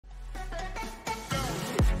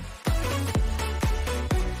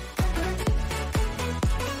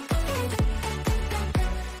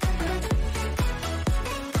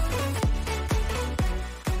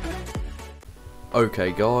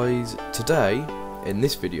Okay guys, today, in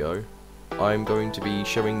this video, I'm going to be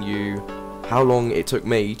showing you how long it took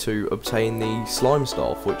me to obtain the slime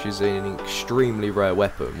staff, which is an extremely rare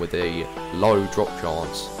weapon with a low drop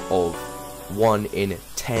chance of 1 in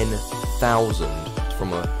 10,000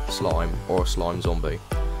 from a slime or a slime zombie.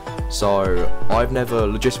 So, I've never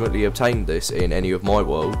legitimately obtained this in any of my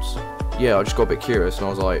worlds. Yeah, I just got a bit curious and I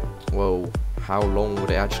was like, well, how long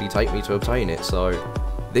would it actually take me to obtain it? So,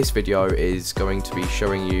 this video is going to be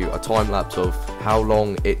showing you a time lapse of how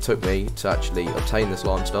long it took me to actually obtain the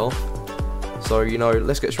slime staff. So, you know,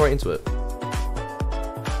 let's get straight into it.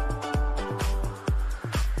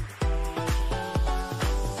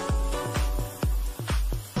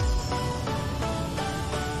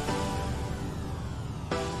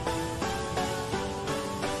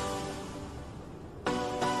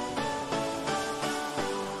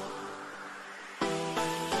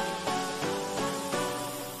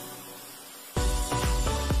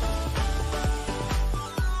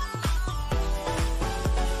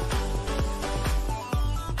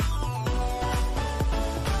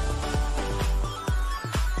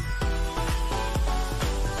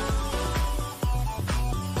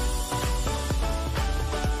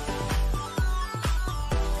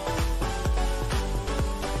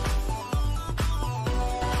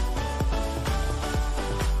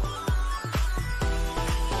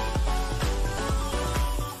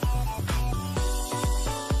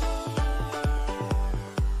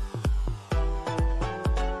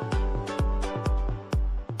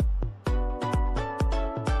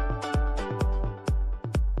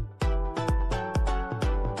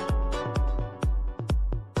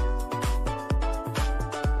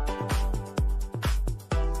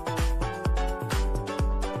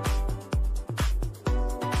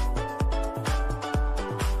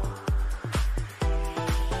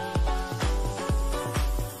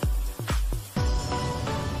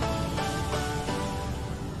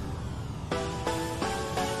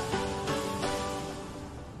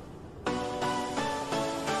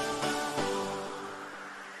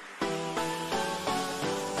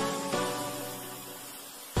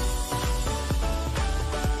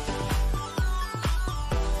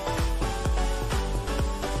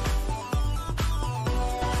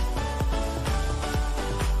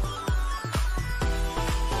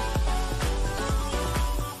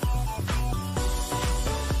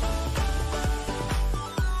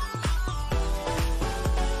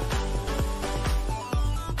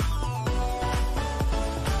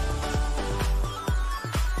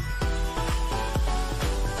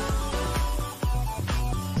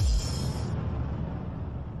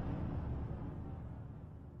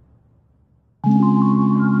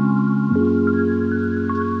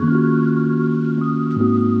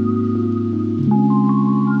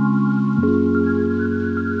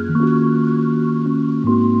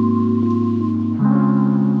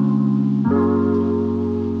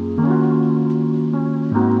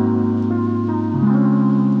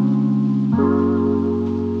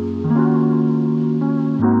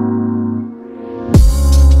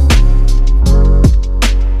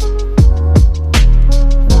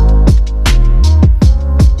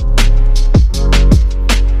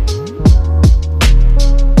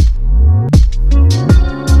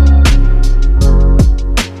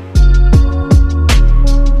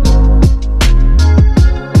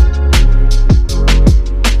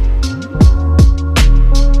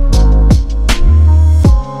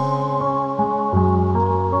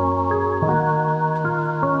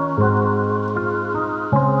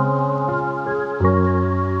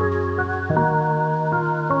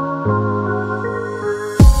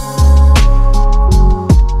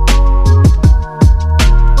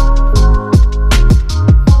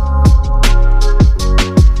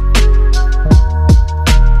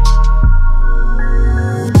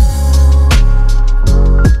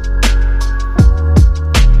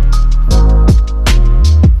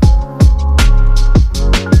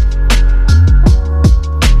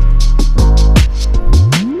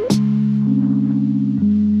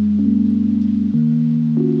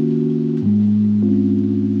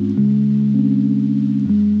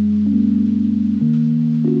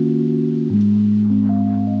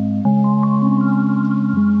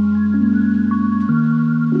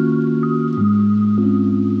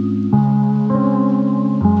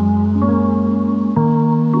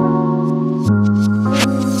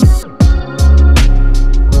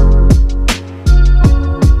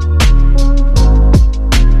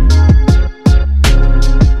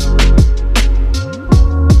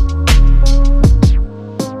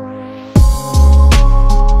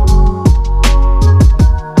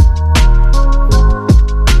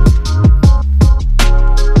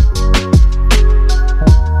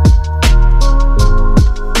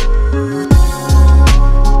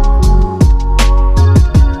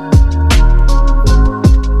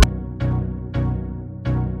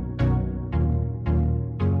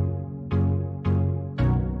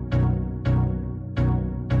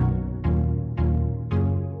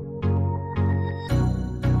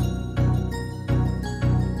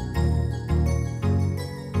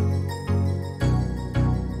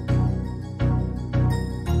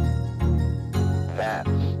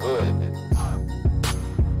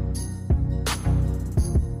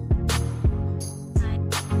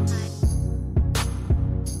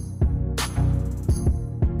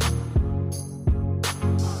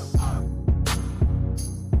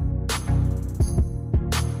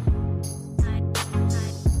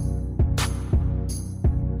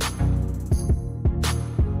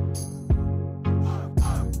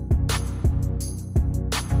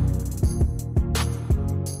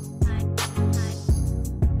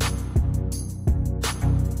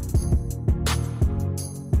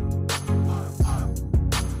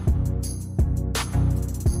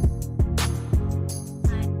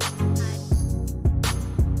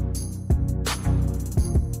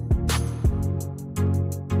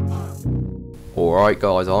 Alright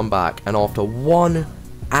guys, I'm back, and after 1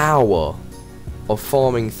 hour of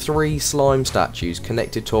farming 3 slime statues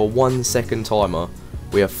connected to a 1-second timer,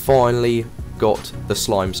 we have finally got the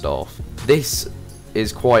slime staff. This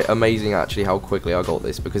is quite amazing actually how quickly I got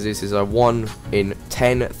this, because this is a 1 in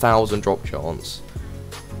 10,000 drop chance,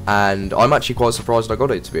 and I'm actually quite surprised I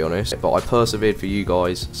got it, to be honest, but I persevered for you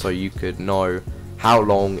guys so you could know how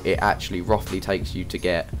long it actually roughly takes you to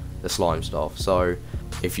get the slime staff. So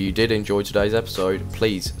if you did enjoy today's episode,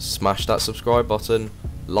 please smash that subscribe button,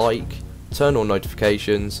 like, turn on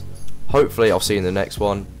notifications. Hopefully I'll see you in the next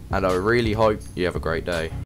one, and I really hope you have a great day.